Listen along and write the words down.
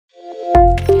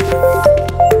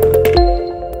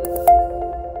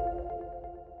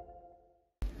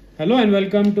Hello and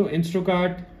welcome to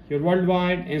Instrukart, your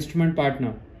worldwide instrument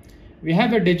partner. We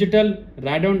have a digital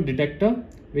radon detector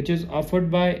which is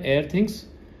offered by Airthings.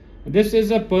 This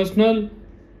is a personal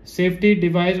safety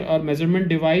device or measurement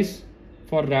device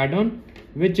for radon,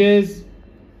 which is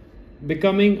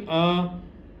becoming a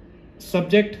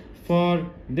subject for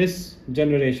this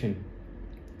generation.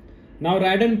 Now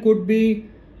radon could be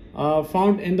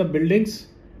found in the buildings,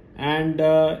 and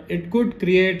it could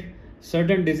create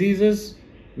certain diseases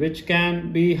which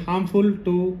can be harmful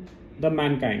to the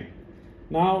mankind.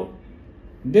 Now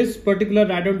this particular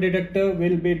radon detector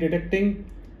will be detecting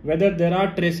whether there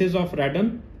are traces of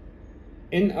radon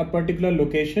in a particular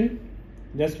location,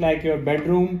 just like your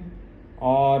bedroom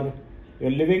or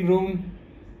your living room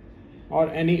or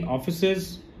any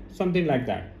offices, something like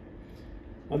that.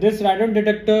 Now this radon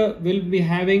detector will be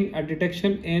having a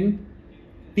detection in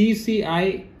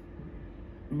PCI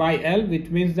by L, which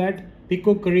means that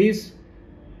picocuries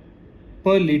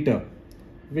per liter,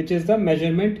 which is the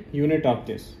measurement unit of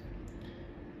this.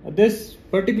 This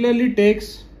particularly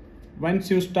takes,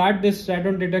 once you start this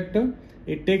radon detector,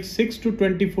 it takes 6 to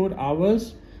 24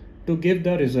 hours to give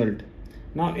the result.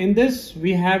 Now in this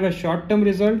we have a short-term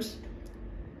results,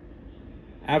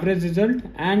 average result,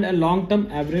 and a long-term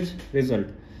average result.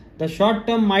 The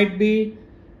short-term might be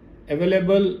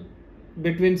available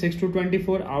between 6 to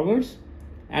 24 hours,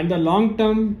 and the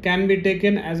long-term can be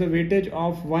taken as a weightage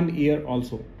of 1 year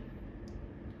also.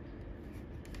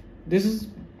 This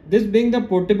being the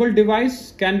portable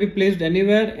device, can be placed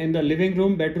anywhere in the living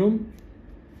room, bedroom.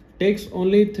 Takes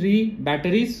only 3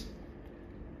 batteries,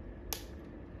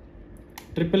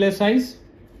 AAA size.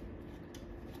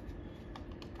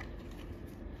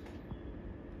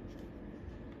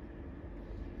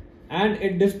 And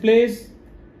it displays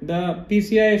the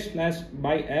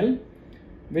PCI/by-L,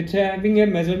 which having a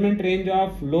measurement range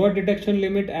of lower detection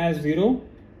limit as 0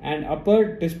 and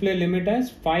upper display limit as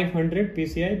 500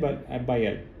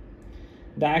 PCI/by-L.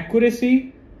 The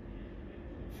accuracy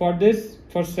for this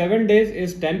for 7 days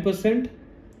is 10%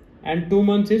 and 2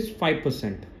 months is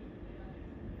 5%.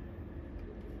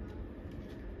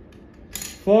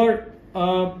 For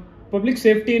public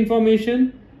safety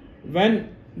information,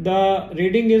 when the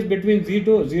reading is between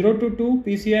 0 to 2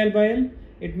 PCI/by-L,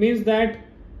 it means that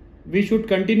we should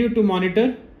continue to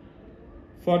monitor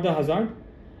for the hazard.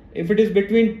 If it is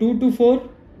between 2 to 4,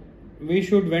 we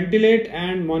should ventilate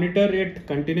and monitor it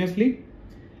continuously.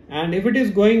 And if it is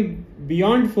going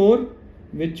beyond 4,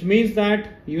 which means that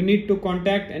you need to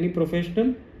contact any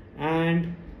professional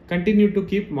and continue to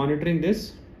keep monitoring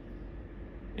this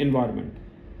environment.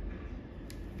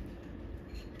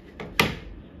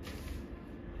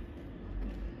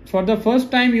 For the first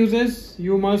time users,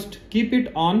 you must keep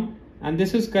it on, and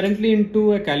this is currently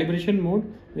into a calibration mode,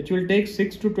 which will take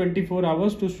 6 to 24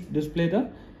 hours to display the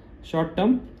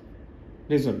short-term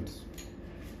results.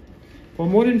 For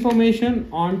more information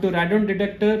on to radon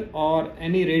detector or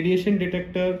any radiation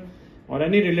detector or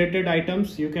any related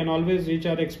items, you can always reach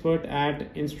our expert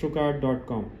at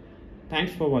instrukart.com.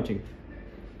 Thanks for watching.